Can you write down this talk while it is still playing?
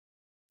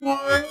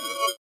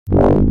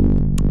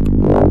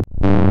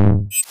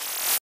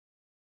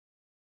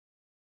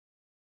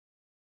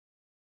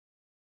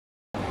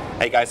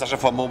Hey guys, Sasha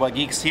from Mobile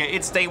Geeks here.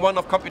 It's day one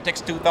of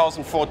Computex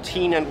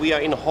 2014 and we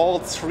are in Hall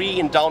 3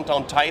 in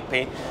downtown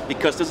Taipei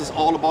because this is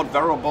all about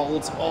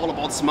wearables, all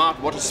about smart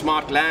watches,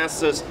 smart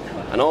glasses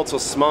and also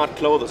smart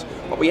clothes.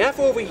 What we have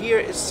over here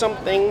is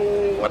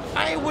something what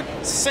I would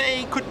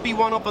say could be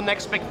one of the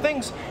next big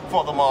things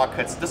for the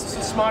markets. This is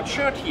a smart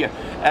shirt here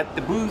at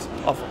the booth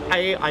of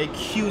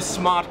AIQ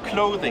Smart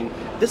Clothing.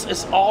 This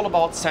is all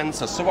about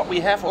sensors. So what we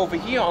have over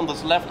here on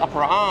this left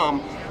upper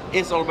arm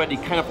is already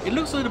kind of, it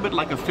looks a little bit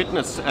like a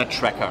fitness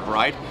tracker,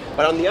 right?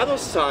 But on the other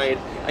side,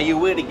 are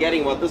you really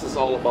getting what this is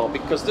all about?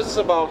 Because this is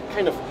about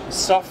kind of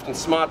soft and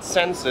smart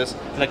sensors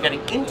that are getting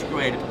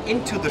integrated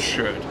into the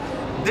shirt.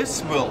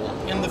 This will,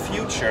 in the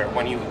future,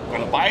 when you're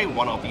going to buy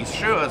one of these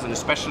shirts, and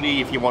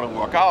especially if you want to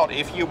work out,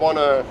 if you want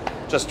to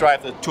just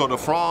drive the Tour de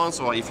France,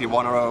 or if you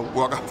want to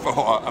work out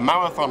for a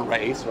marathon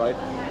race, right?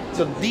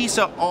 So these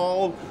are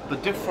all the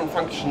different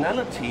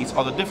functionalities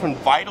or the different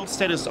vital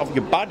status of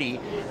your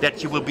body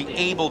that you will be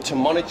able to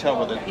monitor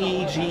with an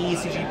EEG,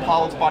 ECG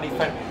pulse, body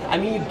fat. I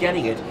mean, you're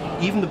getting it.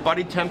 Even the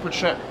body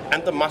temperature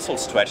and the muscle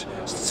stretch.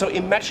 So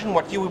imagine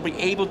what you will be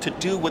able to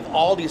do with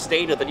all these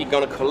data that you're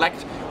going to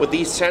collect with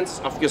these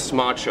sensors of your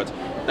smart shirt.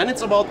 Then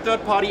it's about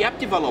third-party app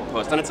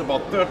developers. Then it's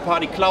about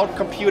third-party cloud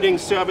computing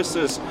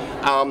services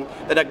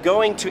that are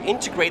going to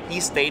integrate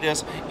these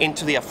data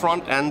into their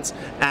front ends.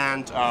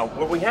 And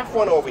well, we have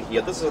one over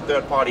here. This is a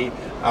third-party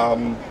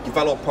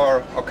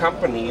developer or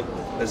company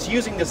that's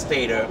using this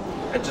data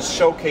and just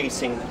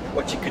showcasing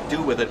what you could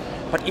do with it.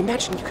 But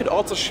imagine you could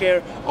also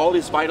share all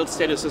these vital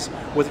statuses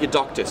with your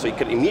doctor, so you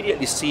could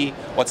immediately see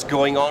what's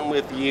going on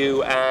with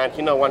you. And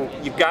you know, when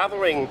you're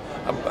gathering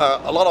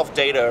a lot of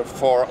data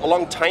for a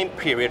long time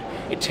period,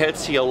 it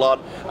tells you a lot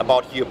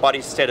about your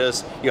body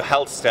status, your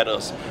health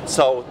status.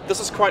 So this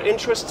is quite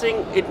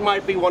interesting. It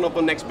might be one of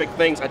the next big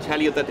things. I tell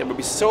you that there will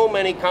be so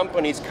many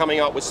companies coming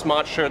out with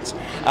smart shirts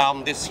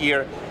this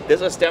year.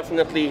 This is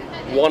definitely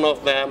one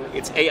of them.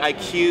 It's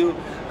AIQ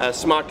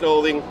Smart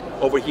Clothing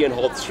over here in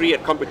Hall 3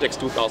 at Computex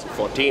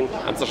 2014.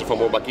 I'm Sasha from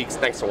Mobile Geeks.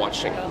 Thanks for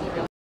watching.